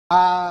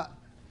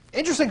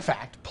Interesting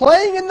fact,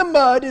 playing in the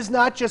mud is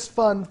not just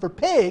fun for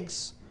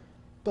pigs,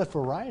 but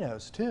for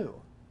rhinos too.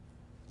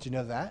 Did you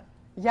know that?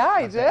 Yeah,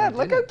 I did.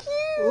 Look how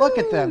cute. Look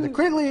at them. The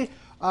critically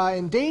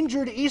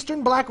endangered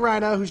eastern black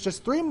rhino, who's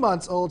just 3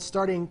 months old,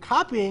 starting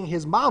copying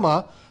his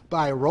mama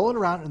by rolling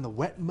around in the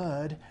wet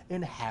mud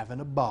and having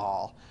a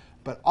ball.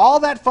 But all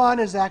that fun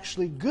is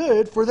actually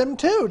good for them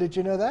too. Did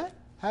you know that?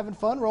 Having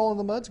fun, rolling in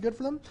the mud's good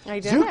for them? I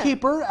did.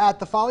 Zookeeper at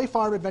the Folly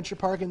Farm Adventure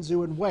Park and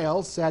Zoo in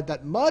Wales said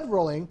that mud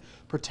rolling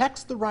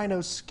protects the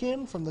rhino's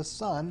skin from the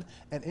sun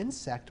and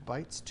insect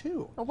bites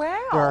too.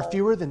 Wow. There are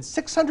fewer than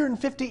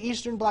 650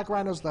 eastern black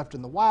rhinos left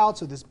in the wild,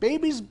 so this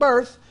baby's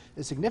birth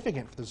is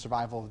significant for the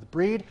survival of the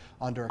breed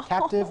under a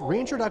captive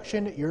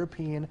reintroduction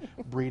European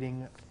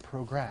breeding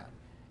program.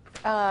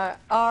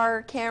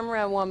 Our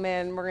camera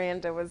woman,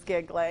 Miranda, was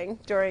giggling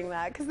during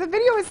that because the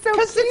video was so cute.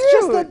 Because it's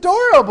just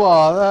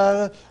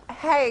adorable.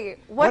 Hey,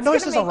 what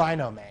noise does a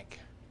rhino make?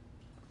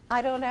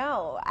 I don't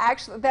know.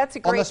 Actually, that's a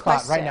great question. On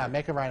the spot, right now,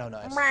 make a rhino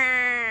noise.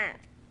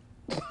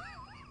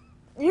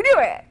 You do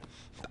it.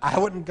 I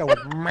wouldn't go with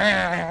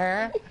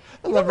That's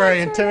not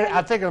very intimidating.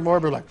 I think it'd more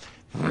be like.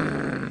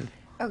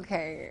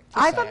 Okay.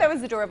 I thought that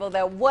was adorable,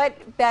 though.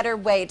 What better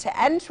way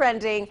to end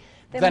trending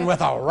than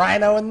with a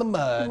rhino in the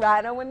mud.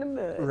 Rhino in the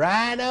mud.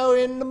 Rhino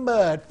in the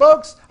mud.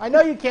 Folks, I know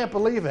you can't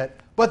believe it,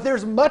 but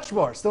there's much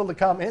more still to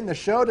come in the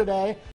show today.